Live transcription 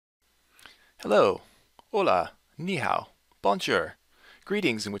Hello, hola, ni hao, bonjour.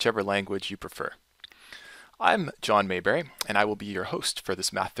 Greetings in whichever language you prefer. I'm John Mayberry, and I will be your host for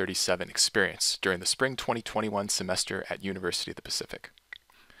this Math 37 experience during the spring 2021 semester at University of the Pacific.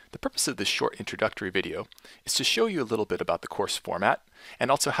 The purpose of this short introductory video is to show you a little bit about the course format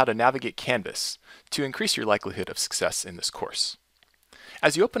and also how to navigate Canvas to increase your likelihood of success in this course.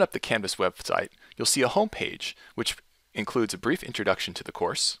 As you open up the Canvas website, you'll see a home page which includes a brief introduction to the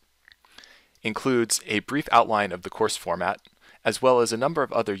course, includes a brief outline of the course format, as well as a number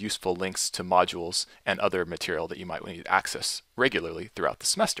of other useful links to modules and other material that you might need to access regularly throughout the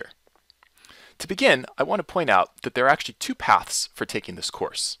semester. To begin, I want to point out that there are actually two paths for taking this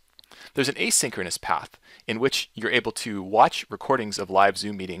course. There's an asynchronous path in which you're able to watch recordings of live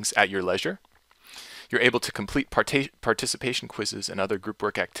Zoom meetings at your leisure. You're able to complete participation quizzes and other group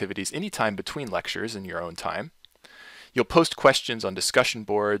work activities anytime between lectures in your own time. You'll post questions on discussion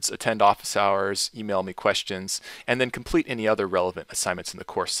boards, attend office hours, email me questions, and then complete any other relevant assignments in the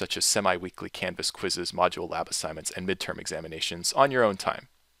course, such as semi-weekly Canvas quizzes, module lab assignments, and midterm examinations on your own time.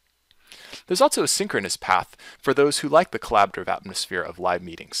 There's also a synchronous path for those who like the collaborative atmosphere of live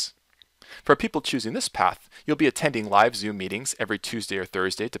meetings. For people choosing this path, you'll be attending live Zoom meetings every Tuesday or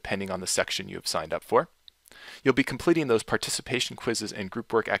Thursday, depending on the section you have signed up for. You'll be completing those participation quizzes and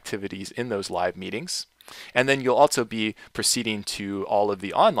group work activities in those live meetings. And then you'll also be proceeding to all of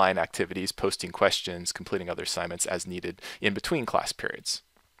the online activities, posting questions, completing other assignments as needed in between class periods.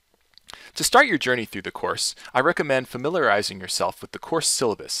 To start your journey through the course, I recommend familiarizing yourself with the course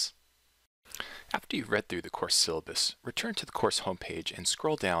syllabus. After you've read through the course syllabus, return to the course homepage and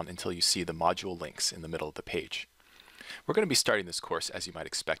scroll down until you see the module links in the middle of the page. We're going to be starting this course, as you might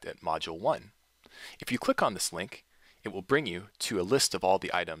expect, at Module 1. If you click on this link, it will bring you to a list of all the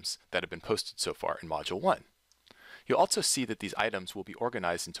items that have been posted so far in Module 1. You'll also see that these items will be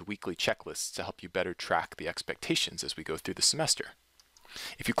organized into weekly checklists to help you better track the expectations as we go through the semester.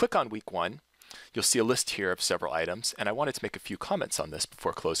 If you click on Week 1, you'll see a list here of several items, and I wanted to make a few comments on this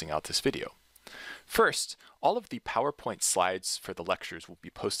before closing out this video. First, all of the PowerPoint slides for the lectures will be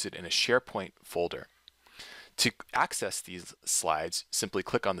posted in a SharePoint folder. To access these slides, simply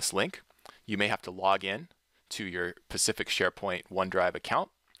click on this link. You may have to log in to your Pacific SharePoint OneDrive account,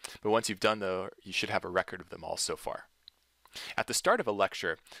 but once you've done though, you should have a record of them all so far. At the start of a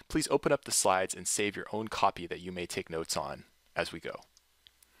lecture, please open up the slides and save your own copy that you may take notes on as we go.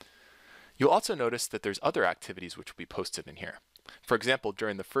 You'll also notice that there's other activities which will be posted in here. For example,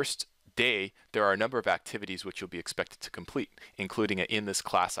 during the first day, there are a number of activities which you'll be expected to complete, including an In This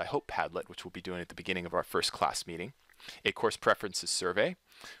Class I Hope Padlet, which we'll be doing at the beginning of our first class meeting, a course preferences survey,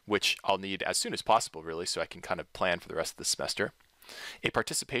 which I'll need as soon as possible really so I can kind of plan for the rest of the semester, a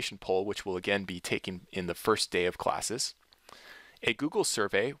participation poll which will again be taken in the first day of classes, a Google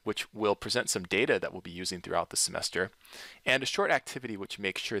survey which will present some data that we'll be using throughout the semester, and a short activity which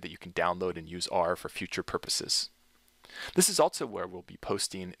makes sure that you can download and use R for future purposes. This is also where we'll be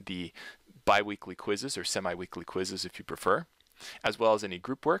posting the bi-weekly quizzes or semi-weekly quizzes if you prefer, as well as any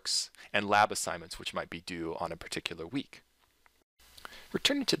group works and lab assignments which might be due on a particular week.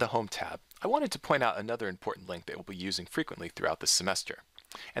 Returning to the Home tab, I wanted to point out another important link that we'll be using frequently throughout the semester,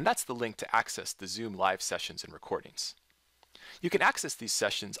 and that's the link to access the Zoom live sessions and recordings. You can access these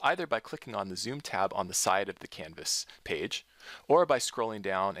sessions either by clicking on the Zoom tab on the side of the Canvas page, or by scrolling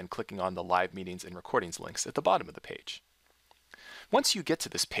down and clicking on the live meetings and recordings links at the bottom of the page. Once you get to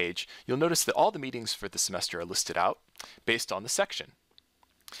this page, you'll notice that all the meetings for the semester are listed out based on the section.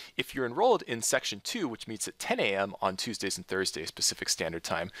 If you're enrolled in Section 2, which meets at 10 a.m. on Tuesdays and Thursdays Pacific Standard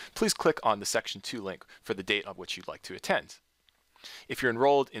Time, please click on the Section 2 link for the date on which you'd like to attend. If you're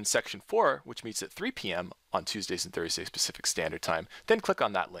enrolled in Section 4, which meets at 3 p.m. on Tuesdays and Thursdays Pacific Standard Time, then click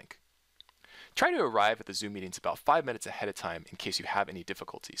on that link. Try to arrive at the Zoom meetings about 5 minutes ahead of time in case you have any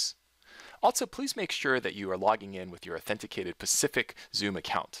difficulties. Also, please make sure that you are logging in with your authenticated Pacific Zoom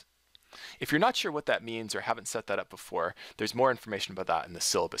account. If you're not sure what that means or haven't set that up before, there's more information about that in the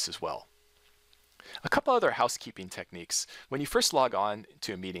syllabus as well. A couple other housekeeping techniques. When you first log on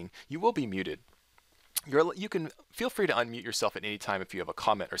to a meeting, you will be muted. You can feel free to unmute yourself at any time if you have a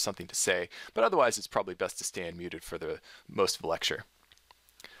comment or something to say, but otherwise it's probably best to stay unmuted for the most of the lecture.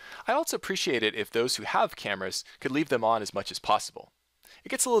 I also appreciate it if those who have cameras could leave them on as much as possible. It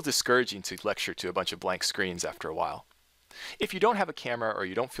gets a little discouraging to lecture to a bunch of blank screens after a while. If you don't have a camera or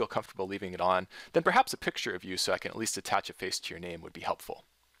you don't feel comfortable leaving it on, then perhaps a picture of you so I can at least attach a face to your name would be helpful.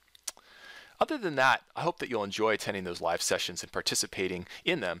 Other than that, I hope that you'll enjoy attending those live sessions and participating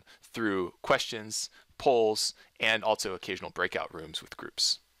in them through questions, polls, and also occasional breakout rooms with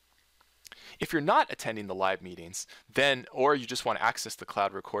groups. If you're not attending the live meetings, then, or you just want to access the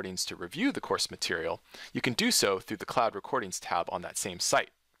cloud recordings to review the course material, you can do so through the Cloud Recordings tab on that same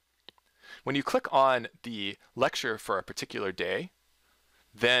site. When you click on the lecture for a particular day,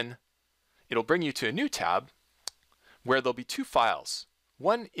 then it'll bring you to a new tab where there'll be two files.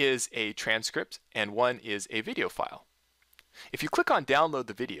 One is a transcript and one is a video file. If you click on download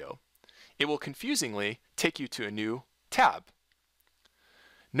the video, it will confusingly take you to a new tab.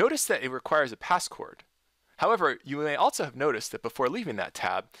 Notice that it requires a passcode. However, you may also have noticed that before leaving that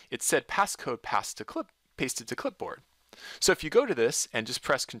tab, it said passcode pasted to clipboard. So if you go to this and just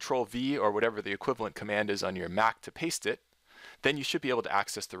press Ctrl V or whatever the equivalent command is on your Mac to paste it, then you should be able to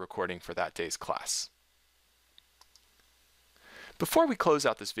access the recording for that day's class. Before we close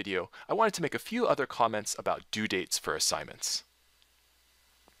out this video, I wanted to make a few other comments about due dates for assignments.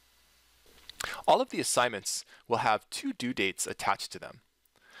 All of the assignments will have two due dates attached to them.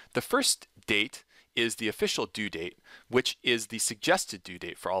 The first date is the official due date, which is the suggested due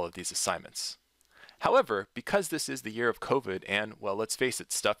date for all of these assignments. However, because this is the year of COVID and, well, let's face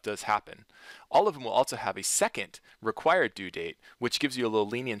it, stuff does happen, all of them will also have a second required due date, which gives you a little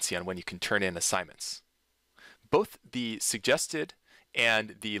leniency on when you can turn in assignments. Both the suggested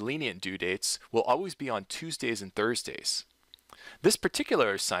and the lenient due dates will always be on Tuesdays and Thursdays. This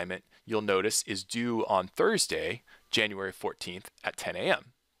particular assignment, you'll notice, is due on Thursday, January 14th at 10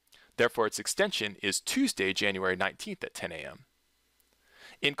 a.m. Therefore, its extension is Tuesday, January 19th at 10 a.m.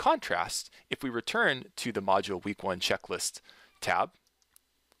 In contrast, if we return to the Module Week 1 Checklist tab,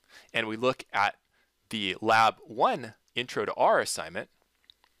 and we look at the Lab 1 Intro to R assignment,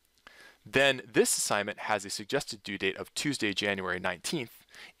 then this assignment has a suggested due date of Tuesday, January 19th,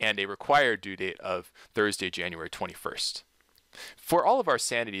 and a required due date of Thursday, January 21st. For all of our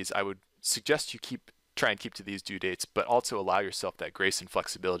sanities, I would suggest you try and keep to these due dates, but also allow yourself that grace and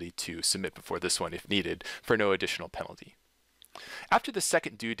flexibility to submit before this one if needed for no additional penalty. After the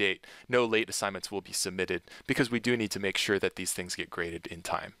second due date, no late assignments will be submitted because we do need to make sure that these things get graded in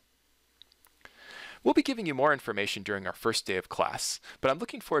time. We'll be giving you more information during our first day of class, but I'm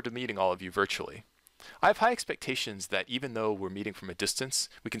looking forward to meeting all of you virtually. I have high expectations that even though we're meeting from a distance,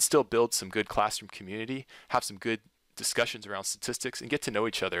 we can still build some good classroom community, have some good discussions around statistics, and get to know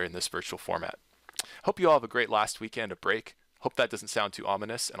each other in this virtual format. Hope you all have a great last weekend of break. Hope that doesn't sound too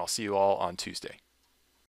ominous, and I'll see you all on Tuesday.